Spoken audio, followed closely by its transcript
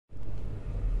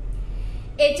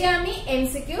এটা আমি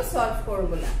MCQ solve কৰো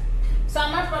বলা সো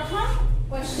আমাৰ প্ৰথম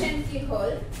কোৱেশ্চন কি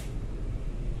হল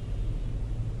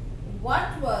what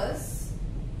was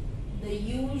the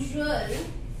usual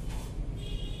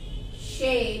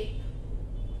shape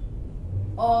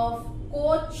of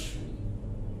coach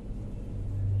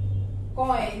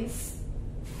coins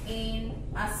in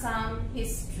Assam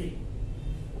history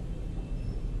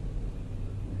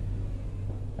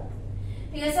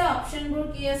ঠিক আছে অপশন বোৰ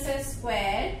কি আছে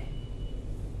square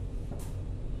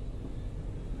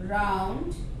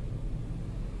round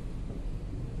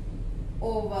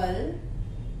oval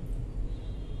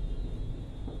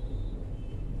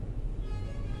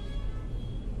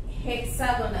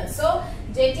hexagonal so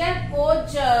যেটা কোচ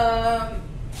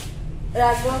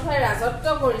ৰাজবংশৰ ৰাজত্ব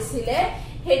কৰিছিলে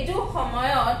হেতু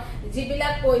সময়ত জিবিলা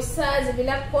পইচা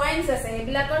জিবিলা কয়েন্স আছে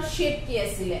হেবিলাকৰ শেপ কি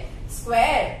আছিল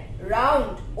স্কয়াৰ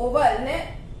ৰাউন্ড ওভাল নে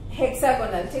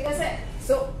হেক্সাগোনাল ঠিক আছে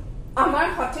সো আমাৰ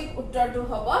সঠিক উত্তৰটো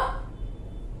হ'ব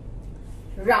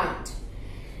রাউন্ড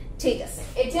ঠিক আছে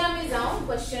এতিয়া আমি যাও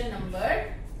question number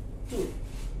 2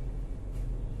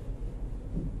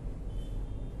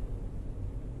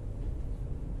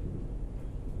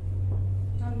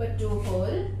 number 2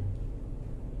 whole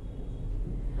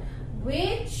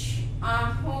which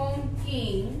Ahom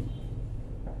king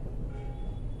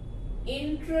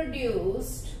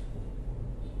introduced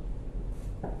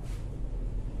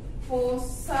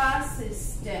posa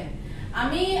system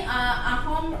আমি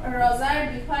আহোম ৰজাৰ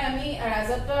বিষয় আমি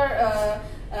ৰাজত্বৰ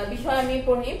বিষয় আমি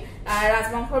পঢ়িম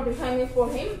ৰাজবংশৰ বিষয় আমি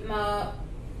পঢ়িম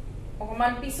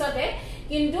অকমান পিছতে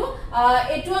কিন্তু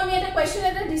এটো আমি এটা কোৱেশ্চন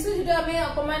এটা দিছো যেটো আমি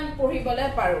অকমান পঢ়িবলে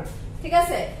পাৰো ঠিক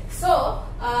আছে সো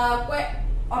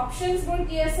অপশনস বোৰ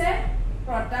কি আছে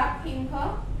প্ৰতাপ সিংহ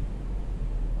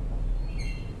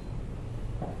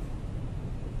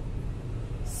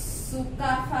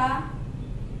সুকাফা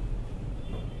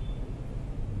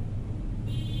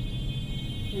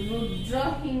रुद्र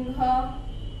सिंह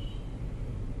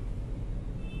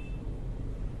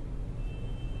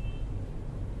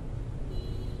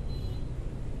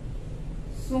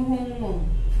सुहुंगमुंग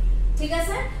ঠিক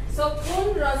আছে সো কোন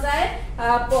ৰজাই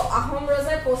আহোম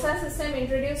ৰজাই পোছা সিস্টেম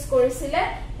ইন্ট্ৰোডিউস কৰিছিলে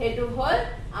হেতু হল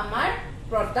আমাৰ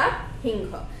প্ৰতাপ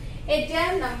সিংহ এতিয়া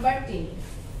number 3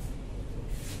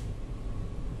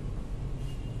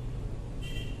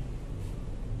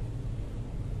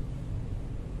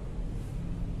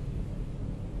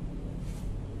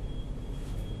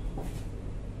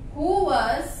 Who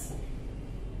was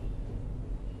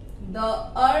the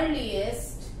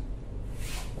earliest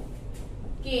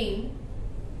king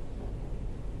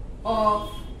of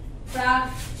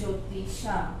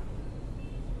Pragyotisha?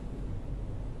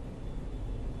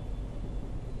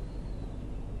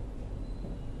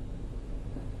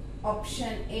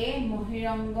 Option A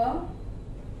Mohiranga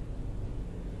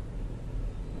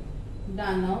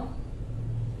Danav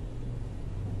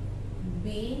B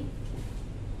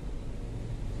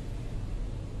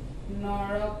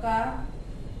Noroka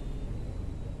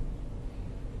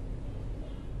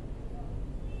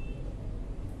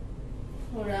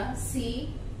Hora C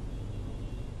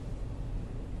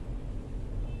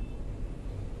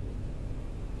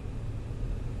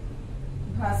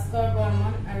Bhaskar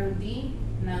Burman and D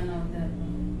none of them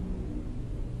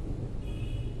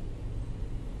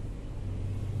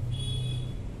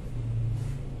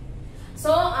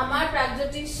so amar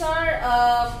Pragjotishar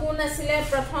কোন আছিল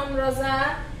প্ৰথম ৰজা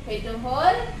হেতু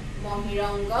হল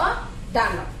মহিৰংগ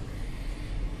দানৱ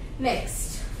next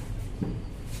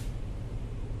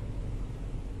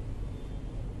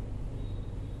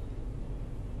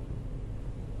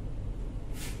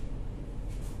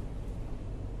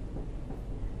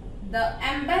the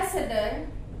ambassador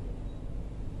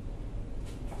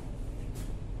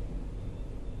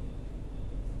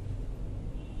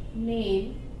name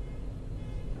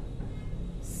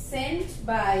sent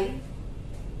by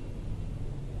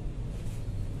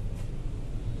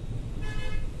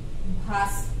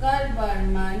Bhaskar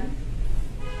Burman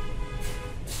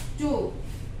to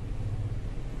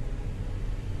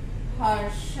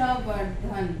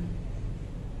Harshavardhan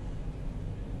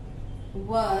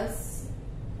was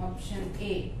option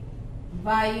A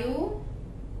Vayu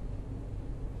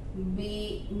B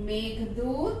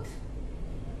Meghdut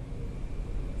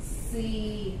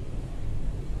C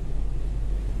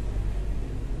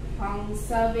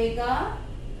Hansavega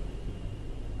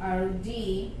or D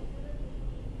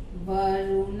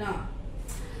Varuna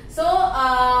so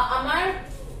amar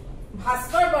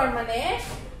Bhaskar Burmane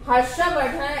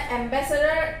Harshavardhan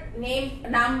ambassador name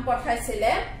naam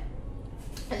pathaisile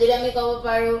যদি আমি কব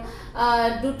পাৰো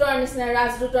দুটৰ নিচিনা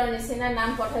ৰাজদূতৰ নিচিনা নাম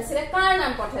পঠাইছিলে কাৰ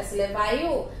নাম পঠাইছিলে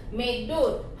বায়ু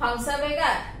মেঘদূত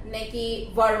হংসবেগা নেকি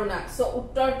বৰুণা সো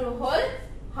উত্তৰটো হল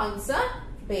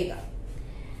হংসবেগা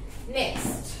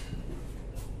next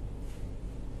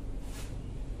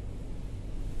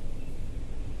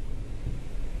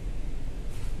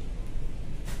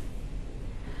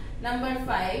Number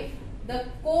 5, the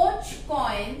coach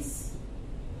coins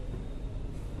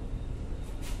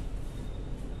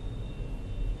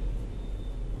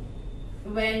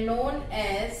were known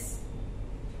as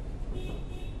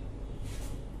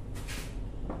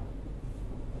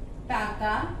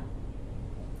taka,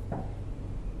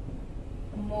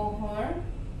 mohor,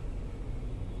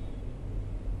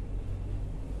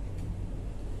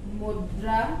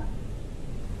 mudra,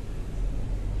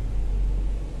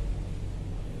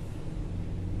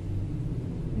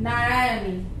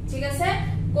 Narayani ঠিক আছে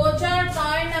কোচৰ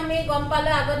কইন আমি গম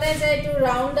পালে আগতে যে এটো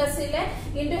ৰাউন্ড আছিলে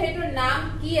কিন্তু হেতুৰ নাম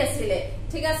কি আছিলে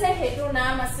ঠিক আছে হেতুৰ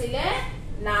নাম আছিলে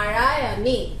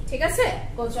নাৰায়ণী ঠিক আছে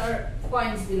কোচৰ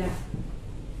কইনস দিলা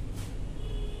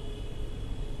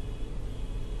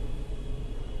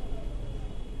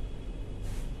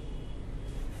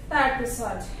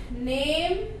তাৰপিছত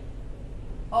name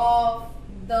of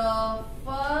the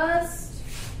first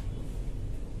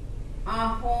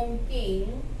Ahom king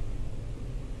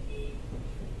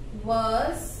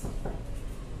was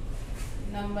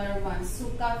number 1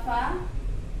 Sukafa,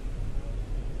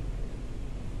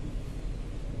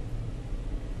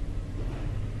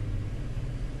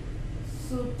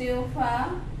 Suteufa,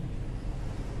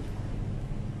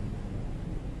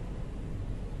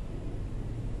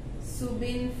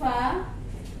 Subinfa,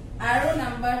 আৰু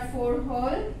number 4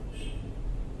 হল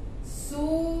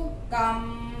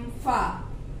Sukamfa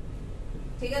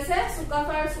ঠিক আছে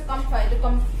সুকাফা আৰু সুকামফা এটো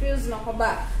কনফিউজ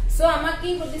নহবা সো আমাক কি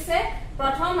বুজিছে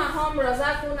প্ৰথম আহোম ৰজা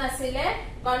কোন আছিলে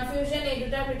কনফিউজন এই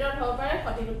দুটাৰ ভিতৰত হ'ব পাৰে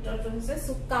সঠিক উত্তৰটো হৈছে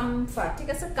সুকামফা ঠিক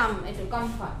আছে কাম এটো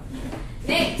কামফা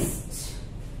নেক্সট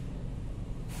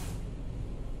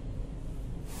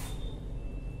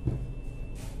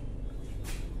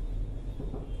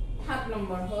সাত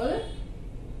number hall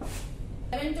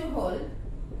 7 to hall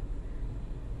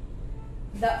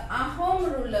the Ahom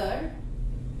ruler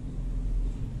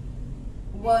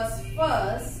was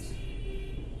first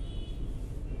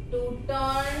to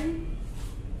turn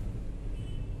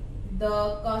the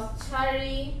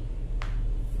Koschari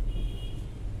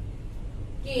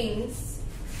kings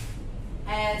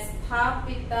as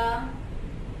Thapita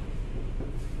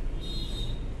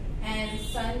and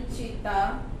Sanchita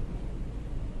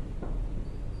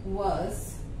was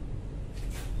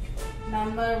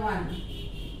number 1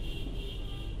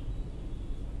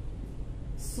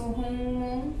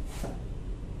 Suhumung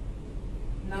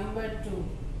number 2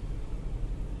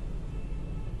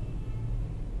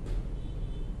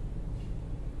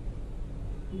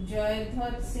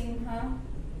 Jayadhot Singha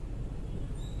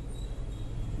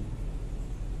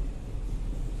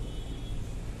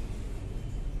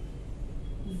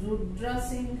Rudra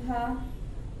Singha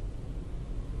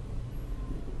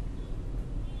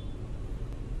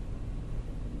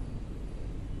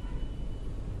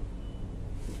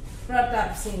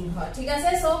Pratap Singha ঠিক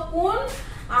আছে সো কোন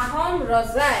আহোম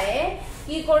ৰজায়ে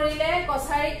কি কৰিলে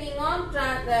কছাৰী কিঙক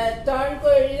টাৰ্ন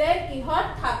কৰিলে কিহত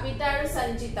থাপিতা আৰু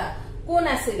সঞ্চিতা কোন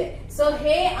আছিলে সো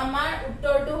হে আমাৰ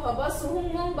উত্তৰটো হ'ব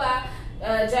সুহুংমুং বা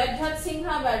জয়ধ্বত সিংহ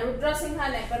বা ৰুদ্ৰ সিংহ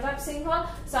নে প্ৰতাপ সিংহ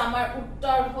সো আমাৰ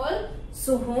উত্তৰ হ'ল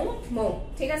সুহুংমুং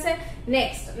ঠিক আছে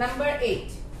next number 8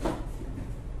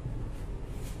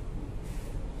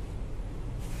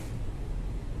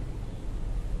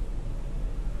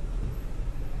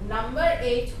 Number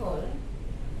 8 hole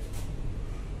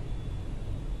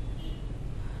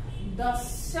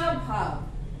Dashabhav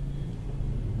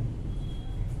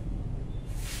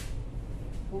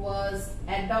was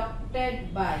adopted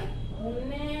by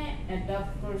Pune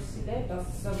adopt korsile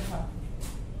Dashabhav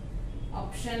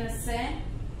option ase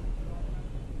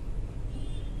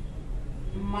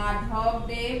Madhav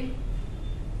Dev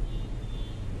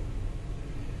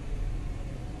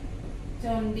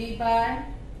Chandibar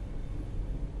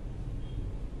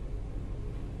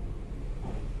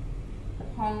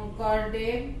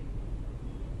Hankardev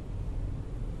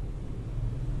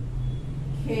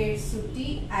Khersuti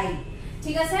I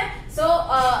ঠিক আছে সো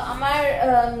আমাৰ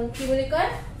কি বুলি কয়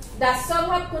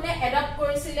দাসভাৱ কোনে এডপ্ট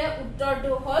কৰিছিলে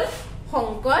উত্তৰটো হল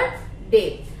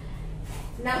Sankardev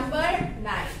number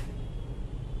 9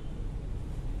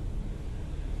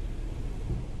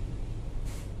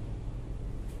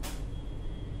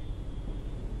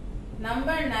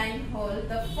 Number 9 hole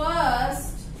the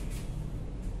first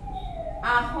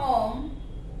Ahom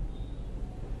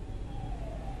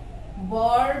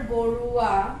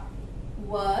Borborua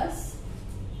was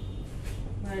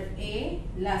A.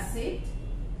 Lasit.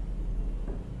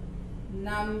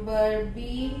 Number B.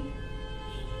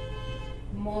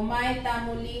 Momai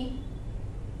Tamuli.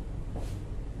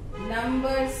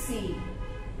 Number C.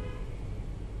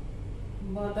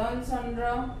 Bodon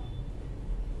Chandra.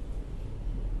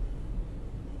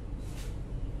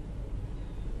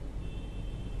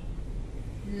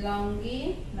 Longi.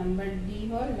 Number D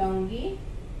ho Longi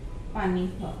Pani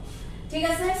ho. ঠিক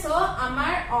আছে সো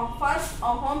আমাৰ ফাৰ্স্ট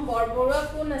অহম বৰবৰুৱা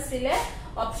কোন আছিল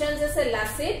অপশনস আছে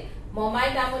লাচিত মমাই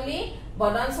তামুলি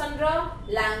বদন চন্দ্ৰ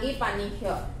লাঙ্গি পানিখ্য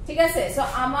ঠিক আছে সো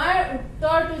আমাৰ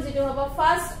উত্তৰটো যেটো হ'ব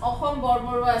ফাৰ্স্ট অহম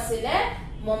বৰবৰুৱা আছিল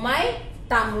মমাই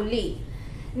Tamuli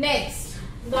next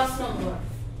 10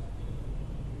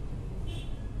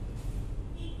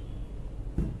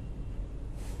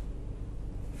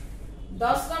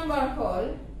 number hall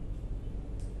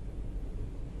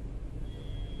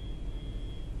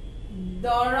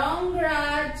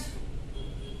Dorongraj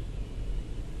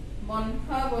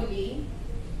Banghaboli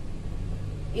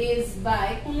is by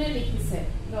kune likhise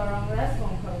Dorongraj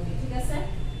Banghaboli thik ase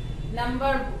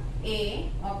number A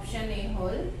option A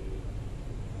hol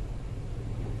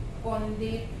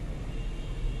Pandit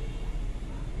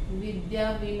Vidya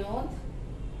Vinod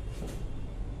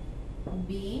B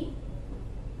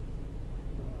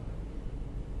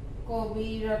Kavi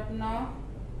Ratna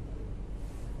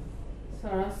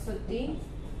Saraswati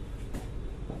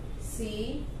C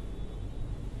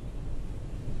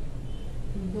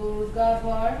Durga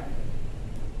Bar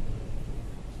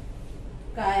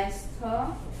Kaistha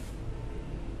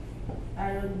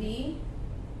Arudi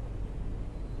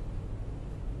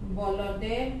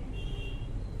Baladev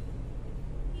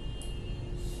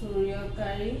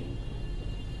Suryakari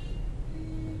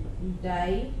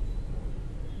Dai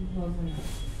Bhojana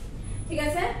ঠিক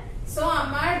আছে so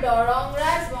আমাৰ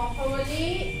দৰংৰাজ বংশৱলী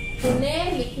কোনে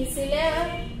লিখিছিলে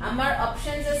আমাৰ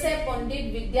options আছে পণ্ডিত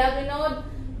বিদ্যা Binod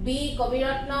B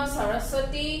Kaviratna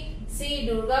Saraswati সি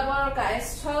দুৰ্গা বৰ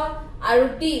কায়স্থ আৰু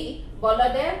ডি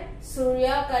বলদেৱ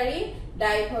সূৰ্যকাৰী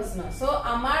দাইভজন সো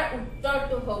আমাৰ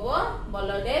উত্তৰটো হ'ব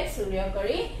বলদেৱ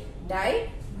সূৰ্যকাৰী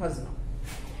দাইভজন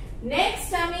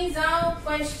নেক্সট আমি যাও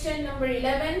question number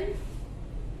 11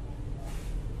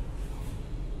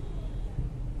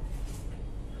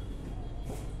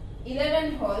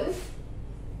 11 hole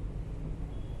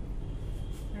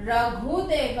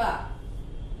Raghudeva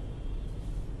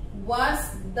was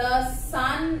the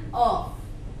son of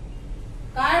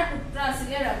Kar putra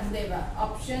asile Raghudeva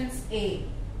options A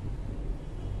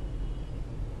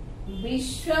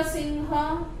Vishwasingha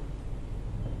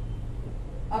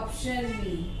option B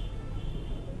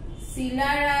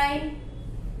Silarai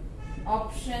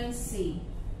option C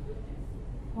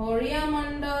Horia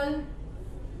Mandal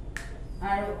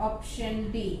আৰু অপশন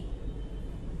ডি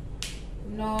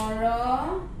নৰ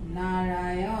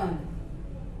নাৰায়ণ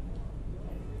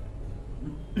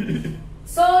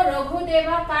সো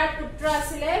ৰঘুদেৱা কাৰ পুত্ৰ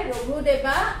আছিল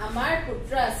ৰঘুদেৱা আমাৰ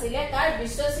পুত্ৰ আছিল কাৰ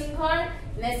বিশ্বসিংহৰ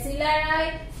নে শিলাৰাই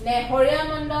নে হৰিয়া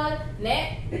মণ্ডল নে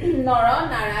নৰ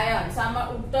নাৰায়ণ সো আমাৰ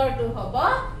উত্তৰটো হ'ব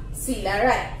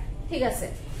শিলাৰাই ঠিক আছে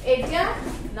এতিয়া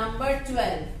নম্বৰ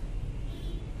 12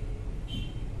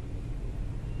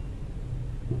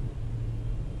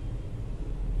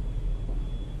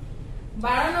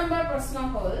 12 number प्रश्न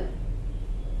हल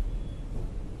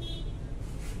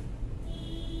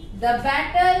The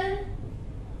battle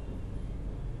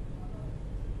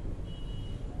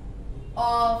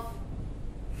of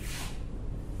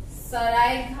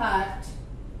Saraighat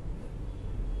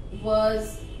was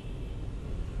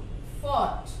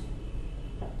fought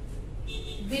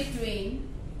between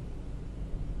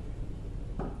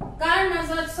কাৰ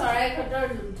মাজত সৰাইঘাটৰ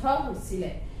যুদ্ধ হৈছিল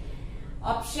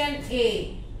option A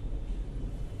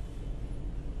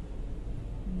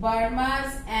Burmas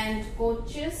and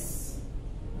Coaches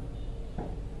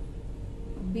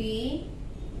B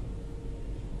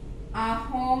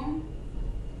Ahom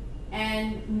and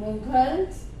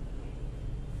Mughals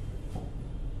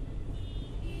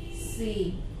C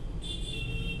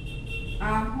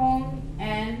Ahom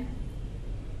and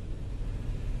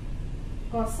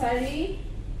Kosari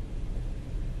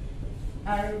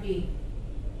RD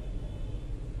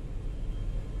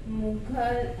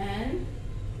Mughal and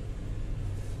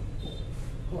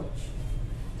Coach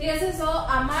ঠিক আছে সো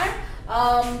আমাৰ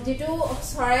যেটো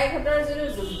সৰাইঘাটৰ যেটো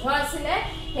যুদ্ধ আছিল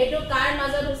হেতু কাৰ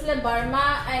মাজত হৈছিল বাৰ্মা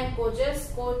এণ্ড কোচেছ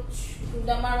কোচ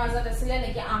কিংডমৰ মাজত আছিল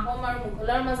নেকি আহোম আৰু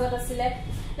মুঘলৰ মাজত আছিল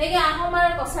নেকি আহোম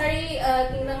আৰু কছাৰী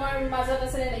কিংডমৰ মাজত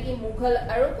আছিল নেকি মুঘল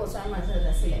আৰু কোচৰ মাজত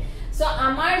আছিল সো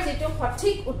আমাৰ যেটো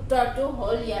সঠিক উত্তৰটো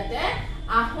হল ইয়াতে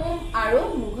আহোম আৰু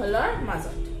মুঘলৰ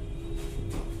মাজত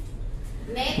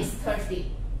Next 30.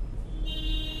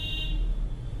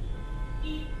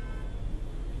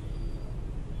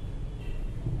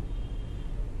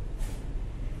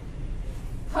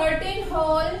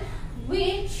 Hole,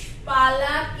 which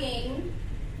Pala king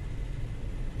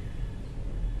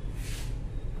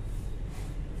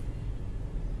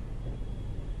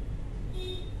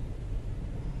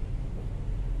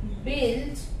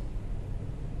built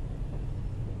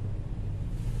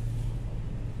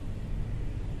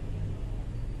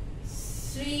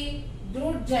Sri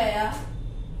Durjaya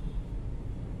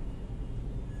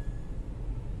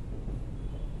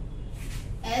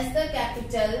as the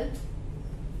capital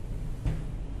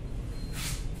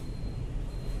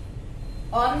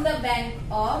on the bank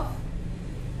of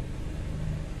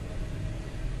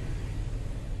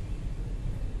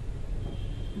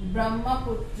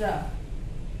Brahmaputra.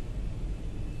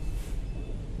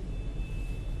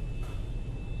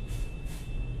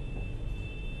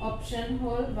 Option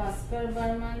hole Bhaskar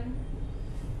Barman,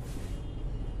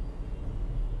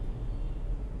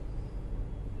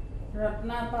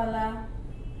 Ratnapala,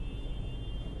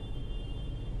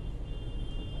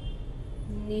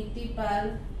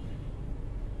 Nitipal,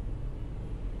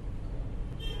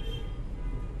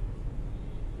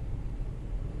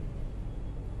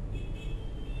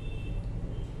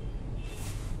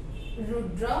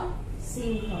 Rudra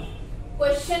Singh.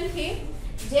 Question here,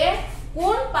 je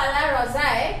কোন পালা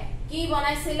ৰজাই কি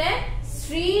বনাইছিলে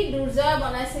শ্ৰী দুৰ্জা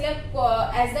বনাইছিলে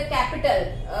as the capital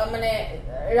মানে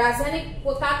ৰাজধানী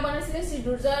কাক বনাইছিলে শ্ৰী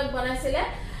দুৰ্জা বনাইছিলে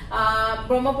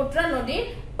ব্ৰহ্মপুত্ৰ নদীৰ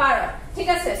পাৰত ঠিক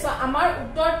আছে সো আমাৰ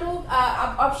উত্তৰটো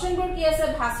অপচনবোৰ কি আছে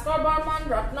ভাস্কৰ বৰ্মন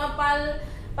ৰত্নপাল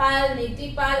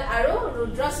নীতিপাল আৰু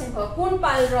ৰুদ্ৰ সিংহ কোন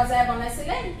পাল ৰজাই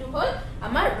বনাইছিলে এটো হল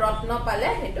আমাৰ ৰত্নপালে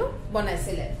হেতু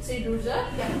বনাইছিলে Shri দুৰ্জা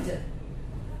capital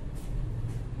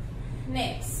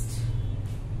next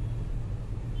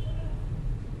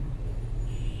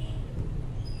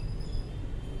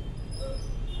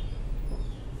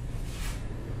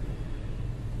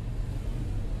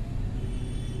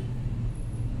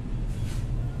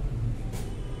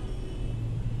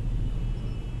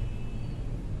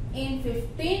In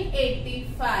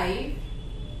 1585,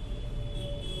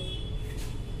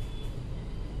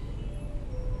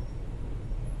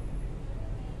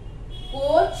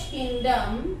 Koch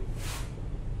Kingdom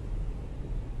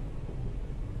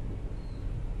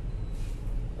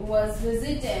was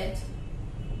visited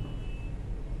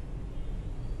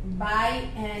by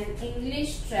an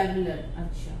English traveler.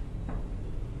 Achha.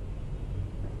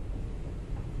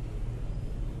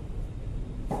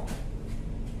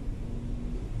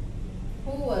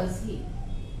 Who was he?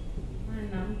 My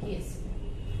name is.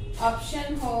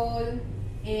 Option hole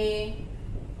A.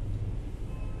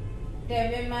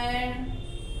 Tevemeyer,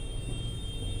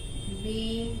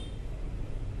 B.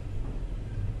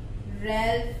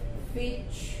 Ralph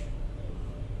Fitch,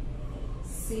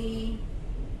 C.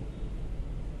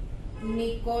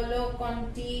 Niccolo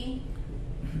Conti,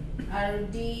 or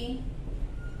D.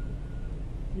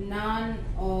 None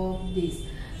of these.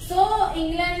 So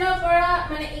England পৰা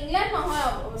মানে England নহয়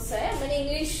অবশ্যই মানে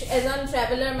English এজন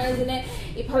ট্ৰাভেলাৰ মানে জনে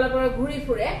ইফালৰ পৰা ঘুৰি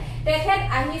ফুৰে তেখেত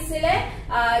আহিছিলে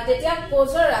যেতিয়া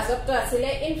কোচৰ ৰাজত্ব আছিল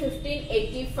ইন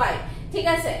 1585 ঠিক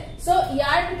আছে সো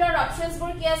ইয়াৰ ভিতৰ অপশনস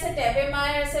বোৰ কি আছে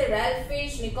টেবেমায়াৰ আছে ৰেলফ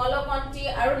ফিশ নিকলো কন্টি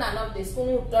আৰু নান অফ দিস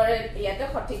কোনো উত্তৰে ইয়াতে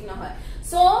সঠিক নহয়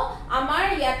সো আমাৰ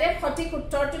ইয়াতে সঠিক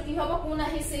উত্তৰটো কি হ'ব কোন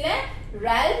আহিছিলে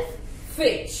ৰেলফ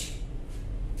fish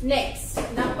next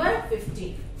number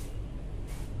 15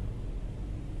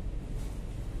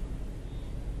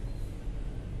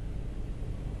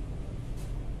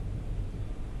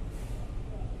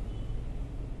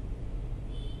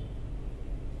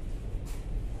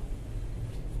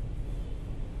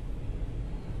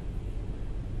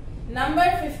 Number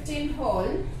 15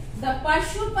 hole, the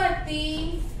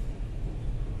Pashupati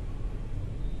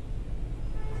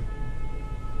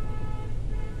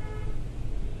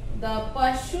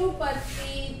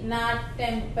Nath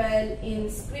temple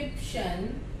inscription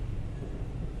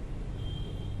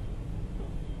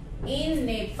in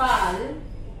Nepal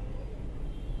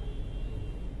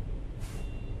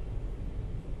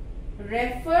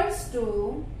refers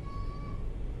to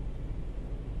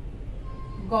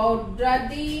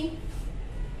Gaudradi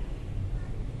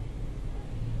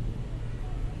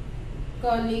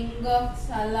Kalinga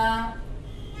Sala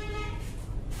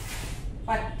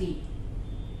Patti.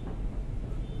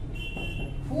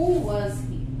 Who was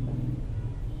he?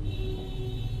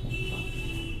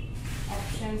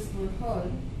 Options will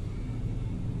hold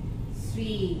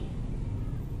Sri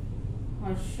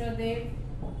Harshadev,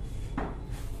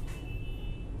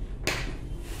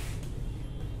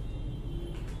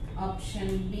 option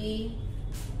B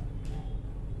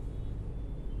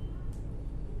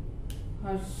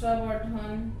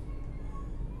Harshavardhan,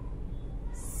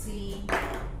 C.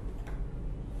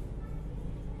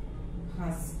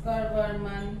 Bhaskar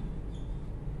Varman,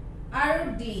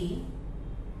 আৰু D.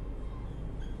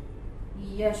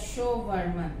 Yasho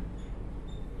Varman.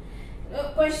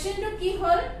 Question to কি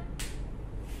হল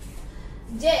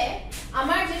যে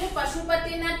আমাৰ যেটো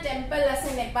Pashupatinath temple আছে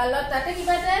নেপালত তাতে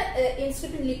কিবা এটা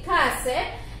ইনস্ক্ৰিপচন লিখা আছে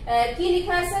কি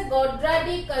লিখা আছে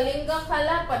গদ্ৰাদি কলিংগ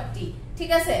খালা পট্টি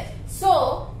ঠিক আছে সো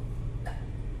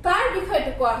কাৰ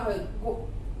বিষয়টো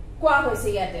কোৱা হৈছে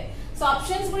ইয়াতে সো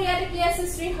অপশনস বোৰ ইয়াতে কি আছে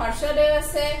শ্ৰী হৰ্ষদেৱ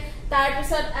আছে তাৰ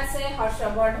পিছত আছে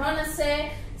হৰ্ষবৰ্ধন আছে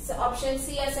অপশন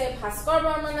সি আছে ভাস্কৰ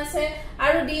বৰ্মন আছে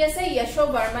আৰু ডি আছে যশো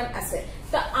বৰ্মন আছে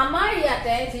তো আমাৰ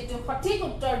ইয়াতে যেটো সঠিক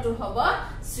উত্তৰটো হ'ব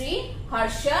শ্ৰী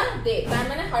হৰ্ষদেৱ তাৰ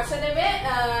মানে হৰ্ষদেৱে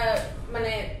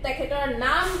মানে তেখেতৰ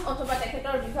নাম অথবা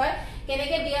তেখেতৰ বিষয়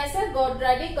কেনেকে দিয়া আছে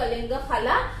গদ্ৰাদি কলিংগ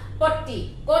খালা পট্টি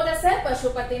কোট আছে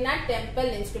পশুপতিনাথ টেম্পল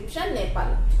ইনস্ক্ৰিপচন নেপাল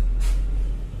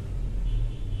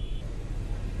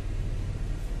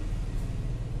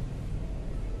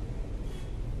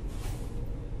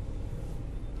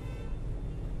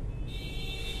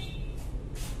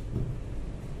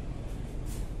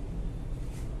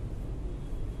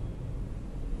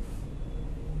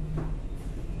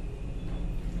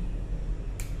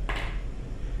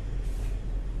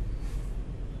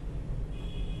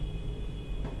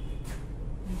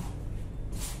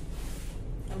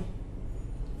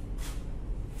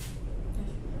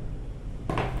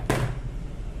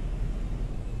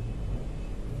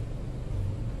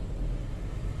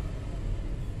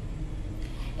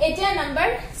এটা number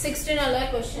 16 অলৈ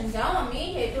question যাও আমি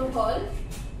হেতু হল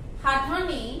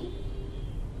Hathani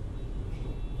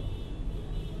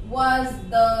was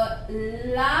the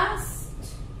last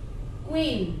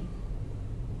queen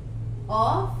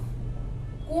of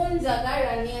কোন জায়গা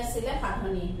রানী আছিল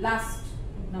Hathani last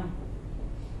নাম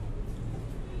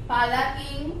Pala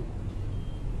king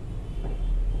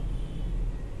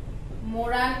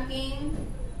Moran king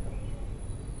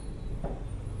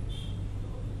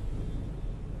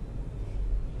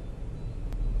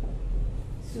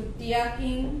Sutia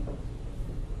king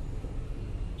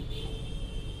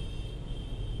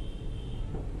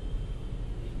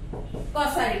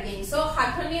Kosari king so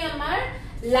Hathani amar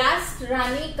last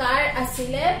rani kar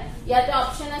asile yate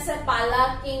option ase Pala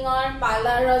king or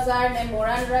Pala razar ne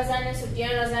Moran razar ne Sutia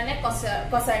razar ne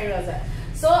Kosari razar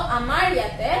so amar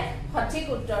yate সঠিক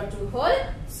উত্তৰটো হল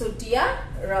Sutia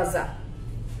raza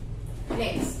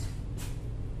next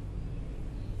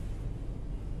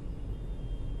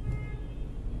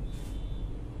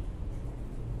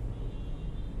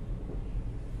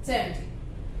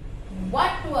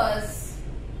What was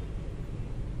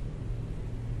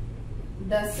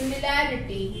the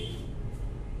similarity?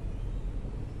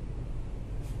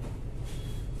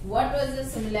 What was the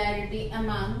similarity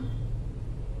among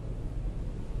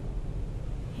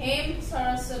Hem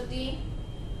Saraswati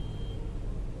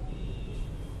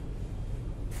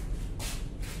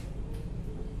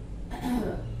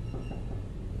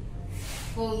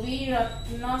Kavi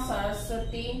Ratna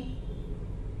Saraswati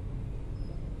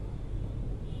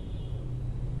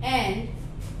and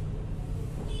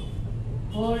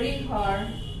Horihar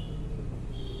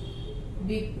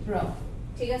Vipra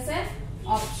ঠিক আছে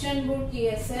option বোৰ কি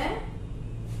আছে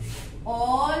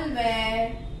all were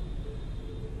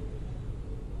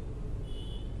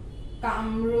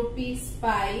Kamrupi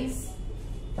spies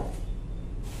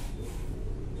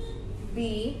B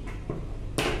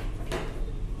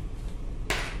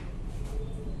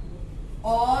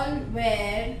all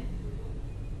were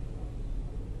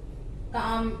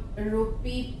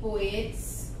Kamrupi poets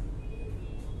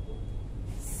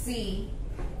C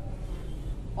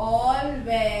all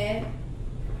were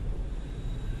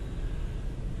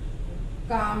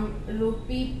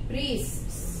Kamrupi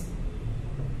priests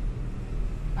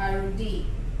or D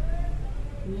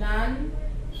none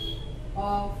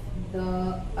of the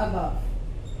above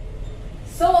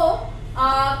so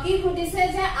কি খুদিছে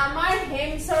যে আমাৰ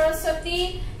হেম সৰস্বতী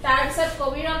তাৰ পিছত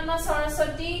কবিৰত্ন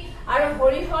সৰস্বতী আৰু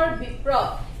হৰিহৰ বিপ্ৰ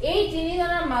এই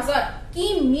তিনিজনৰ মাজত কি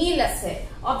মিল আছে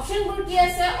অপশন বোৰ কি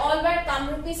আছে অল ৱেৰ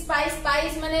কামৰূপী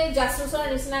স্পাইস মানে জাসুসৰ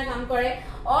নিচিনা কাম কৰে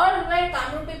অল ৱেৰ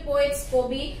কামৰূপী পোয়েটস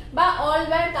কবি বা অল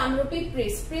ৱেৰ কামৰূপী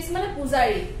প্ৰিষ্ট মানে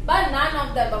পূজাৰী বা নান অফ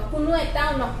দা কোনো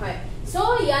এটাও নহয় সো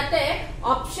ইয়াতে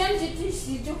অপশন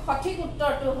যিটো সঠিক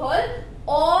উত্তৰটো হল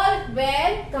all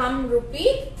were Kamrupi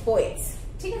poets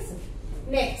ঠিক আছে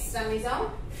নেক্সট আমি যাও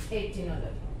 18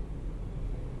 লৈ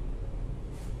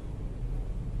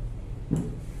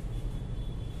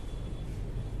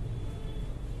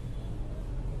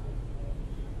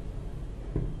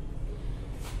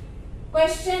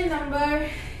question number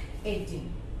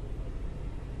 18.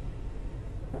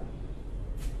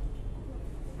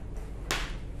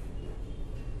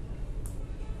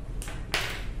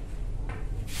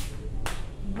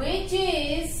 Which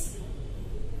is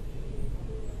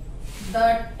the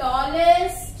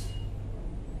tallest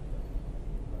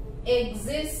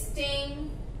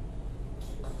existing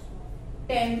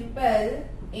temple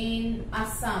in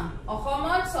Assam?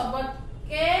 Assam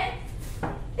sobotke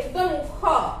ekdom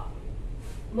ukho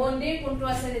mondir kuntu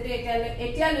ase jetu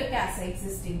etia loke ase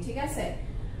existing, thik ase?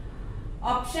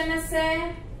 Option ase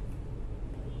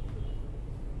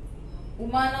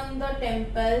Umananda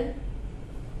temple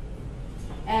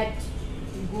at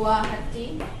Guwahati,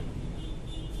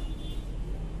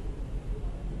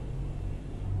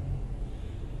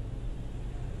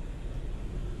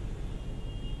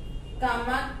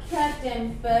 Kamakya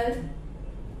temple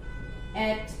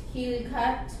at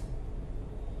Hilghat,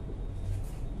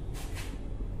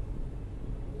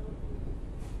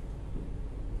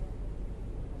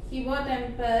 Shiva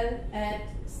temple at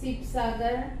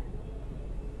Sipsagar,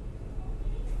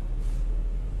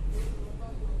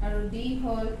 and D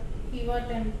hole Shiva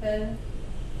temple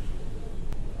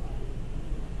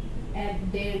at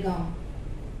Maligaon.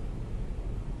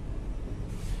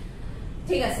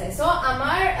 ঠিক আছে so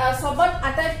আমাৰ সবত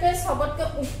আটাইতকৈ সবতকৈ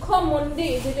উচ্চ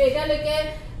মন্দিৰ যেটো এটা লৈকে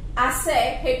আছে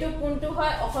হেতু কোনটো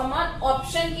হয় অসমত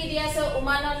অপচন কি দি আছে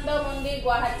উমানন্দ মন্দিৰ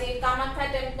গুৱাহাটী কামাখ্যা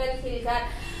টেম্পল হিলঘাট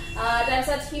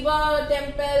তাৰছত শিৱ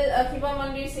টেম্পল শিৱ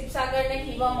মন্দিৰ শিৱসাগৰ নে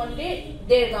শিৱ মন্দিৰ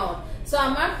দেৰগাঁও সো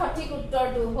আমাৰ সঠিক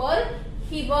উত্তৰটো হ'ল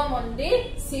শিৱ মন্দিৰ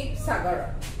শিৱসাগৰ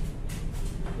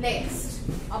নেক্সট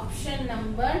অপচন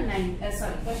নম্বৰ 9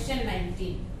 সৰি question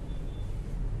 19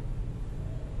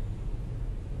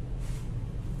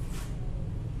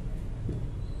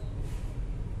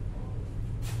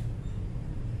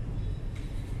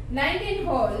 19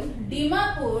 hole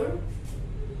Dimapur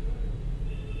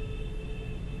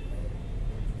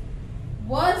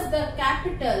was the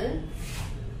capital.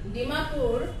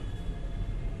 Dimapur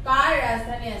kar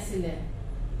rajdhani asile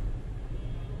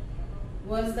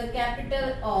was the capital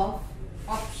of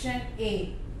option A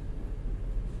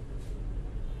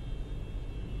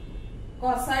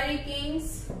Kosari Kings,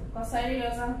 Kosari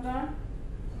Rajahator,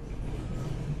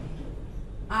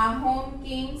 Ahom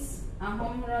Kings,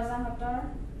 Ahom Rajahator,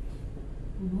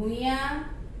 Bhuya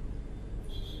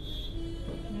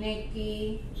neki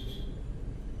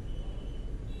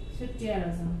Sutiya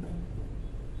Rajahator.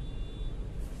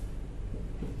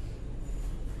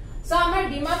 So amar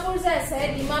Dimapur je ase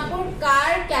Dimapur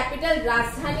kar capital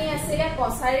rajdhani asile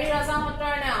Kosari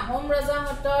Rajahator ne Ahom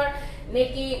Rajahator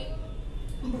neki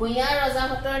Bhuya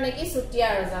Rajahator neki Sutiya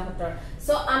Rajahator.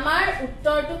 So amar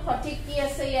uttor tu সঠিক কি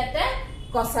আছে ইয়াতে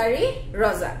Kosari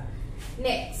Raja.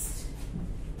 Next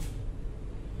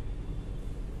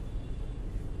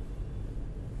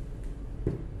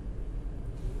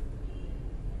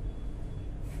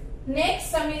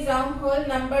Next আমি যাও হল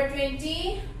number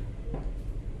 20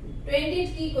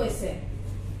 কি কৈছে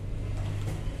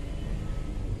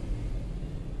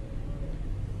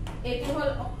এটো হল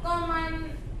অকমান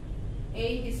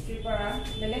এই হিষ্ট্রি পৰা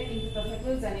বেলেগ কিন্তু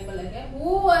তথাপিও জানিব লাগে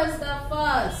who was the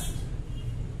first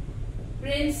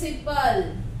principal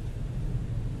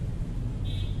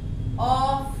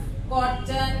of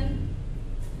Cotton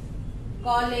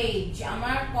College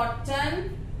amar Cotton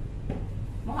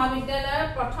মহাবিদ্যালয়ৰ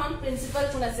প্ৰথম প্ৰিন্সিপাল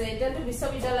কোন আছে এটা তো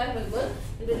বিশ্ববিদ্যালয় হৈ গল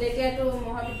কিন্তু লেটিয়া তো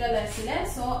মহাবিদ্যালয় আছিল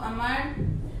সো আমাৰ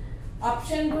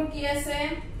অপচন বোৰ কি আছে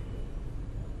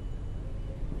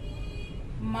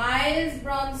মাইলস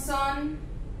ব্ৰনসন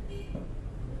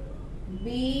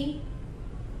বি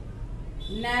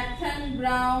নাথান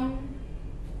ব্ৰাউন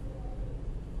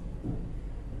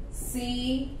সি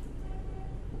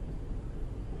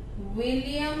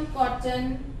উইলিয়াম কটন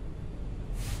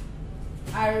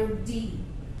আৰু ডি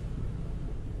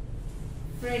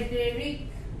Frederick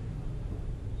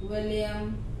William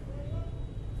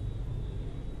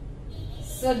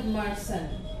Sudmerson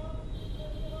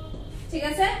ঠিক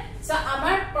আছে সো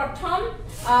আমাৰ প্ৰথম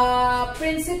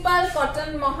প্ৰিন্সিপাল কটন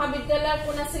মহাবিদ্যালয়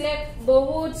কোন আছিল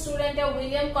বহুত ষ্টুডেন্টে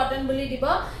উইলিয়াম কটন বুলি দিব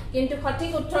কিন্তু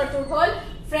সঠিক উত্তৰটো হ'ল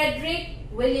ফ্ৰেডৰিক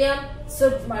উইলিয়াম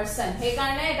সুডমাৰসন হে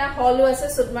কাৰণে এটা হলও আছে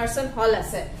সুডমাৰসন হল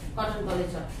আছে কটন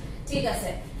কলেজৰ ঠিক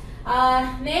আছে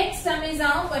next আমি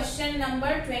যাও question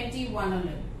number 21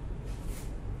 লৈ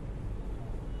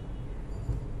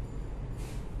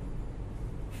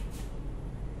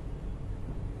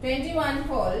 21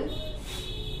 hole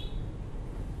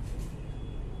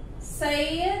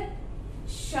Syed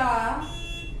Shah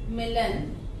Milan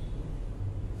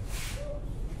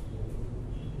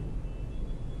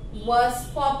was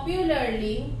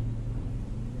popularly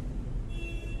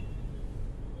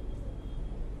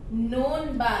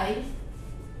known by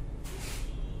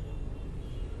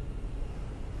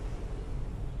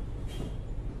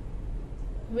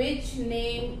which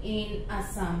name in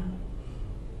Assam?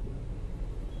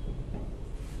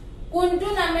 কোনটো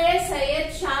নামেৰে সৈয়দ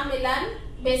শাহ মিলান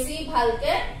বেছি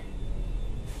ভালকে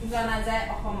জানা যায়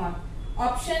অসমত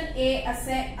অপশন এ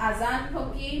আছে আজান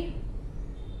ফকিৰ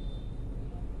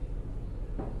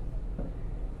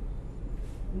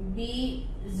বি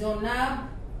জনাব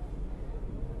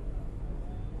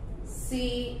সি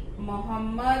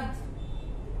মোহাম্মদ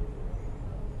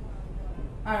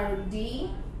আৰু ডি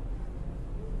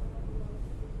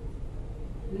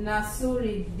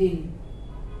নাসিৰুদ্দিন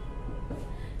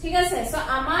ঠিক আছে সো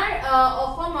আমাৰ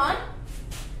অসমত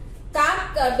কাক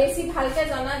বেছি ভালকে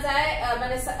জানা যায়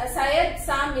মানে সৈয়দ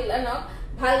শাহ মিলানক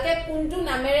ভালকে কোনটো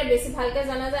নামেৰে বেছি ভালকে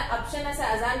জানা যায় অপশন আছে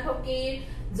আজান ফকিৰ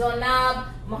জনাব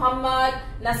মোহাম্মদ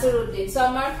নাসিৰুদ্দিন সো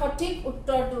আমাৰ সঠিক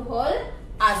উত্তৰটো হল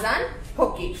আজান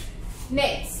ফকিৰ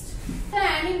next the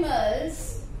animals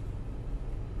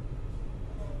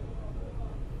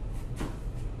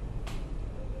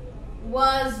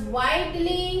was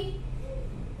widely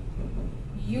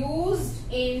used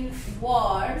in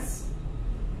wars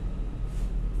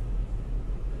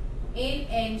in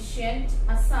ancient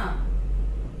Assam.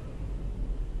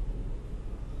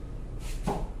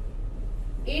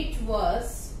 It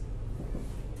was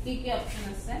option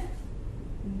ase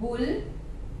bull,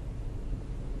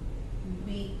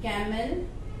 B camel,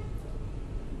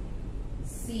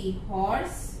 C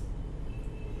horse,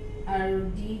 or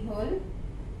D whole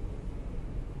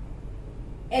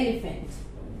elephant.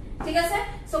 ঠিক আছে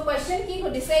সো কোশ্চেন কি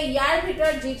হদিছে ইয়াৰ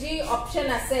ভিতৰত জি অপশন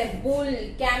আছে বুল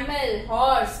ক্যামেল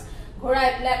হৰ্স ঘোড়া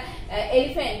এবিলাক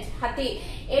এলিফেন্ট হাতী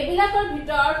এবিলাকৰ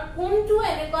ভিতৰত কোনটো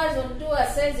এনেকুৱা জন্তু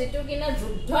আছে যেটো কিনা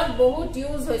যুদ্ধত বহুত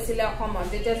ইউজ হৈছিল অসমত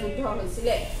যেতিয়া যুদ্ধ হৈছিল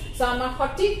সো আমাৰ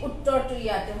সঠিক উত্তৰটো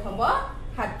ইয়াতে হ'ব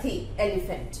হাতী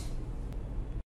এলিফেন্ট